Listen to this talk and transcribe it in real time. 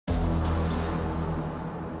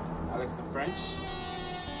Alex the French.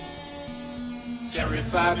 Cherry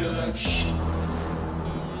Fabulous.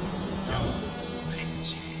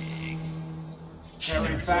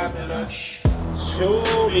 Cherry Fabulous.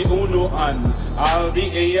 Show me who no and all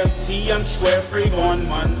the AFT and square free gun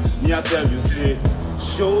man. Me I tell you say,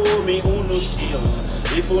 show me who no skill.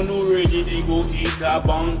 If you no ready to go eat a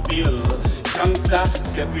bank bill. Youngster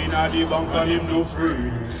step in at the bank and him no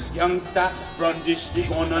afraid. Youngster brandish the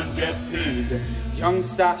gun and get paid.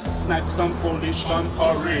 Youngster snipe some police van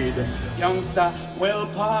parade. Youngster well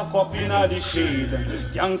park up in the shade.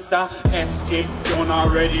 Youngster escape gun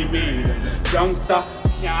already made. Youngster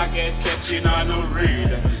can't get catching on no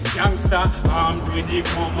raid. Youngster armed with the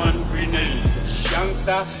common grenades.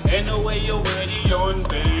 Youngster anyway you ready on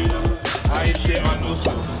bail. I say I know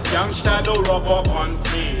so. Youngster don't rub up on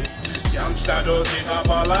play. Youngster doesn't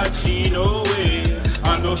apology no way.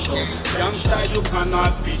 I know so. Youngster you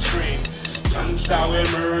cannot betray. Youngster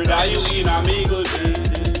will murder you in a mingle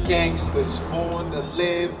day. Gangsters born to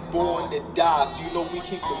live, born to die. So you know we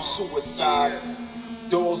keep them suicide.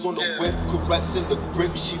 Doors on the whip, caressing the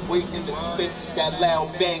grip. She waiting to spit that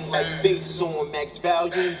loud bang like bass on. Max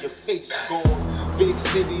value in your face gone. Big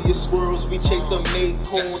city of swirls, we chase the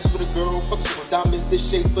acorns for the girl. Fuck with diamonds, the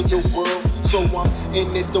shape of the world. So I'm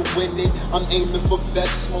in it to win it. I'm aiming for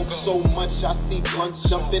best. Smoke so much, I see blunts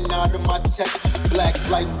jumping out of my tech. Black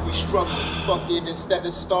life, we struggle. Fuck it, instead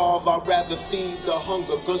of starve, I'd rather feed the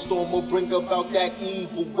hunger. Gunstorm will bring about that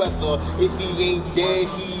evil weather. If he ain't dead,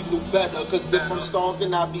 he knew better. Cause if I'm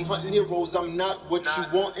starving, I'll be hunting heroes. I'm not what you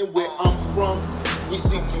want and where I'm from. We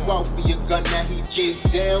seek you out for your gun, now he face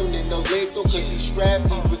down in the lake though, cause he strapped,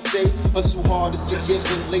 he was safe. Hustle hard as a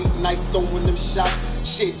given, late night throwing them shots.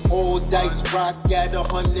 Shit, all dice, rock at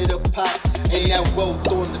 100 a pop. And that wealth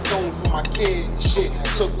on the throne for my kids. Shit,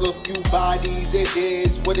 took a few bodies, it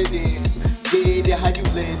is what it is. Did it how you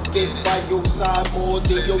live, fit by your side more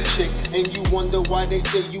than your chick. And you wonder why they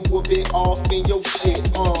say you a bit off in your shit.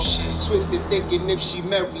 Twisted thinking if she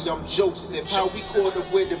marry, I'm Joseph. How we caught her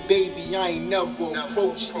with a baby, I ain't never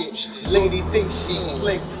approached it. Lady thinks she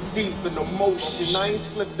slick, deep in emotion. I ain't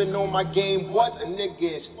slipping on my game, what? A nigga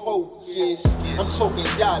is focused. I'm talking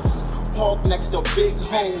yachts, park next to big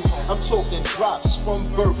homes. I'm talking drops from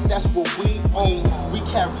birth, that's what we own. We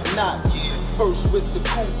carry knots, first with the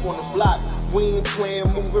coupe on the block. We ain't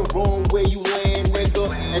playing, moving wrong where you land,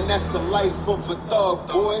 nigga. And that's the life of a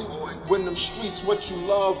thug, boy. When them streets what you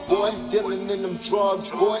love, boy. Dealing in them drugs,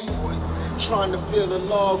 boy. Trying to feel the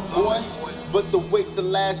love, boy. But the wake the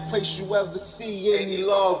last place you ever see any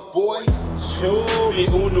love, boy. Show me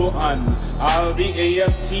who no and all the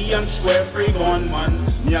AFT and square free gun man.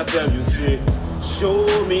 Me I tell you say, show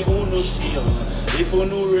me who no skill. If you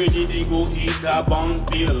no ready to go eat a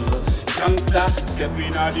bank bill. Youngster step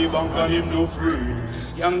in at the bank and him no afraid.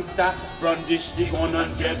 Youngster brandish the gun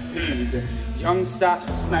and get paid. Youngster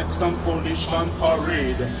snipe some police van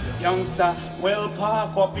parade. Youngster well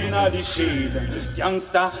park up in the shade.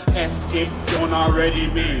 Youngster escape gun already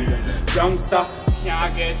made. Youngster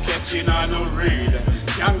can't get catching on no raid.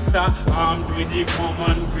 Youngster armed with the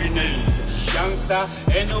common grenades. Youngster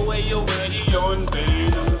anyway you ready on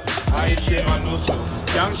bail. I say I know so.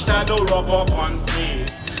 Youngster don't rub up on play.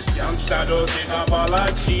 Youngster doesn't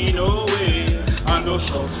apology no way. I know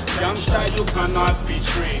so. Youngster you cannot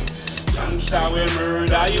betray. Youngster will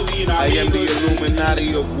murder you in a I am the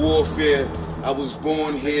Illuminati of warfare. I was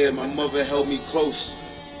born here, my mother held me close.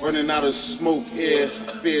 Running out of smoke, air,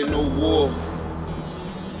 I fear no war.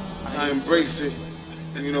 I embrace it,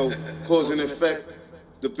 you know, cause and effect,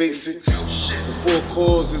 the basics. Before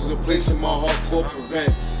cause is a place in my heart called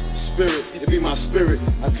prevent. Spirit, it be my spirit,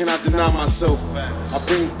 I cannot deny myself. I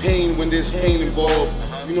bring pain when there's pain involved.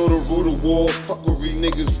 You know the root of war, fuckery,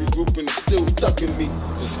 niggas regrouping, still ducking me.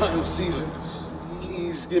 It's hunting season,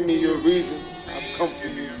 please give me a reason, I'll come for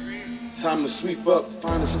you. Time to sweep up,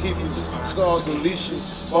 find us keepers, scars unleashing,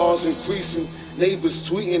 bars increasing. Neighbors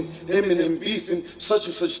tweeting, him and him beefing, such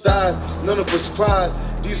and such died, none of us cried.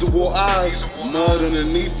 These are war eyes, mud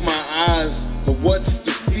underneath my eyes. The what's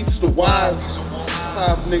defeats the whys.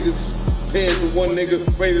 5 niggas paired to 1 nigga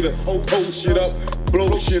ready to hold shit up, blow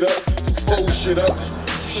shit up, fold shit up.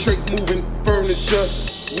 Straight moving furniture,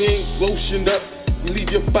 we ain't lotioned up. We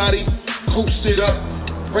leave your body coasted up,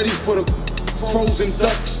 ready for the crows and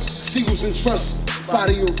ducks, seagulls and trust,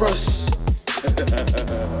 body of rust.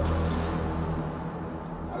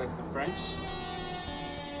 Alex the French.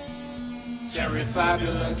 Cherry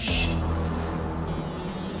Fabulous.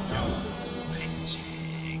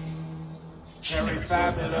 Cherry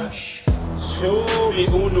Fabulous. Show me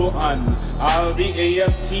who no and all the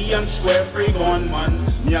AFT and square free gun man.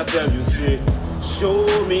 Me I tell you say, Show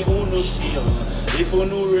me who no skill. If you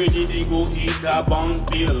no ready to go eat a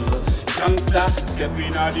bank bill. Youngster step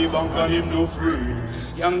in at the bank and him no afraid.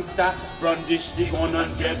 Youngster brandish the gun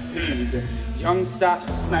and get paid. Youngster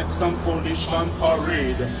snipe some police van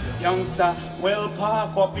parade. Youngster well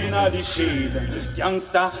park up in the shade.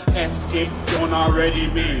 Youngster escape done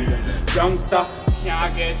already made. Youngster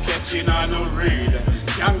can't get catching on no raid.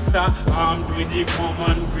 Youngster armed with the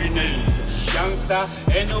common grenades. Youngster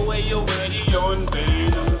anyway you ready on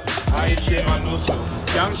bail. I say I know so.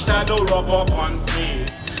 Youngster don't rub up on play.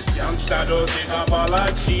 Youngster don't take a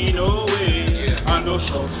apology no way. I know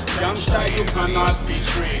so. Youngster you cannot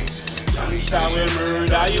betray. Youngster will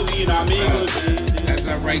murder you in a mingle. As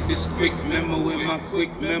I write this quick memo in my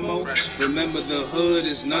quick memo, remember the hood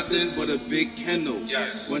is nothing but a big kennel.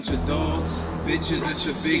 Bunch of dogs, bitches, it's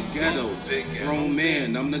a big ghetto. Grown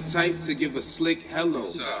man, I'm the type to give a slick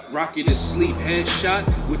hello. Rocky to sleep, headshot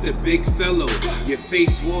with the big fellow. Your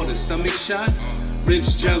face water, stomach shot,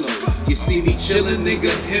 ribs jello. You see me chillin',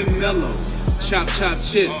 nigga, him mellow. Chop, chop,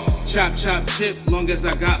 chip, chop, chop, chip, long as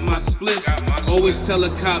I got my split. Always tell the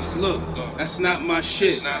cops, look, that's not my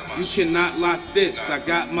shit. You cannot lock this, I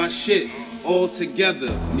got my shit all together.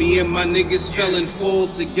 Me and my niggas fell and fall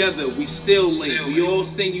together. We still link, we all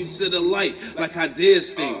send you to the light like I did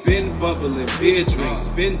stink. Been bubbling, beer drinks,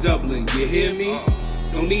 been doubling, you hear me?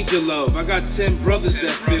 Don't need your love, I got 10 brothers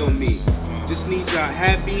that feel me. Just need y'all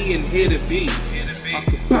happy and here to be.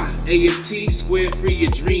 AFT, square free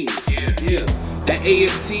your dreams. Yeah, that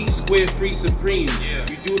AFT, square free supreme.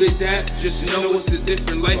 You do that, just know it's a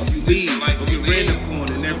different life you lead. Or get ran up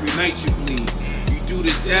on and every night you bleed. You do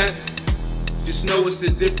that, just know it's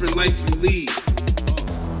a different life you lead.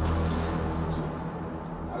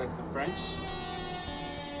 Alex the French.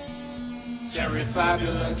 Cherry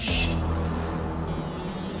Fabulous.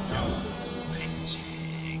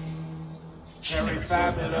 Cherry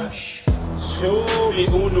Fabulous. Show me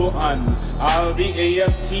who no and all the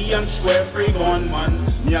AFT and square free gun man.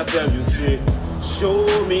 Me I tell you say, show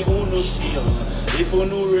me who no skill. If you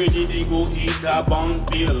no ready to go eat a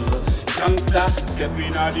bank bill. Youngster step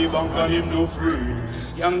in at the bank and him no afraid.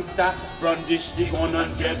 Youngster brandish the gun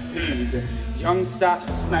and get paid. Youngster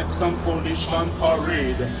snipe some police van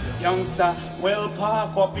parade. Youngster well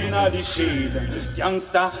park up in the shade.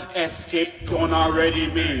 Youngster escape done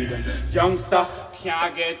already made. Youngster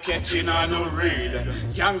can't get catching on no raid.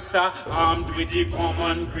 Youngster armed with the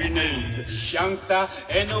common grenades. Youngster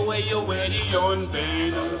anyway you ready on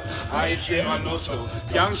bail. I say I know so.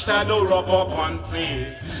 Youngster don't rub up and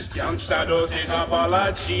play. Youngster don't take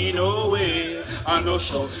apology no way. I know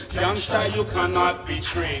so. Youngster you cannot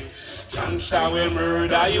betray. Youngster will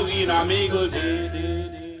murder you in a mingle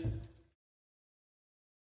day.